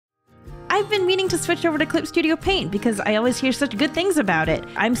I've been meaning to switch over to Clip Studio Paint because I always hear such good things about it.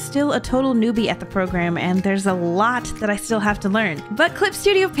 I'm still a total newbie at the program and there's a lot that I still have to learn. But Clip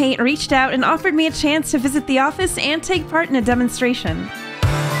Studio Paint reached out and offered me a chance to visit the office and take part in a demonstration.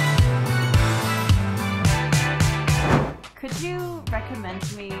 Could you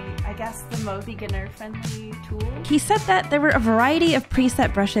recommend me, I guess, the most beginner-friendly tool? He said that there were a variety of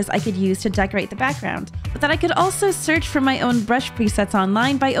preset brushes I could use to decorate the background, but that I could also search for my own brush presets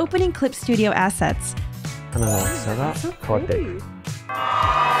online by opening Clip Studio Assets.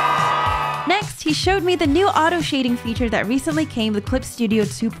 Next, he showed me the new auto shading feature that recently came with Clip Studio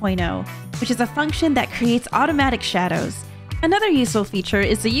 2.0, which is a function that creates automatic shadows. Another useful feature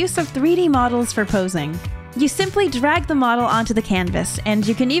is the use of 3D models for posing. You simply drag the model onto the canvas, and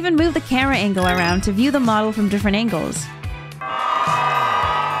you can even move the camera angle around to view the model from different angles.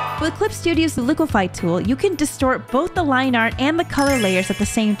 With Clip Studio's Liquify tool, you can distort both the line art and the color layers at the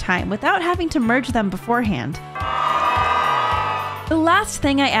same time without having to merge them beforehand. The last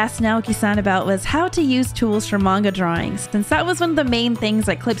thing I asked Naoki-san about was how to use tools for manga drawings, since that was one of the main things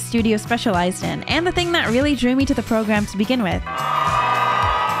that Clip Studio specialized in, and the thing that really drew me to the program to begin with.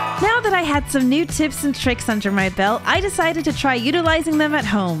 Now that I had some new tips and tricks under my belt, I decided to try utilizing them at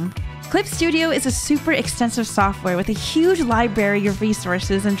home. Clip Studio is a super extensive software with a huge library of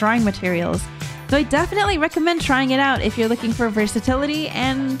resources and drawing materials, so I definitely recommend trying it out if you're looking for versatility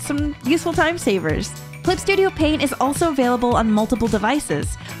and some useful time savers. Clip Studio Paint is also available on multiple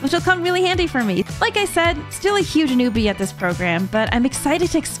devices, which will come really handy for me. Like I said, still a huge newbie at this program, but I'm excited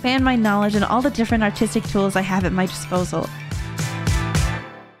to expand my knowledge on all the different artistic tools I have at my disposal.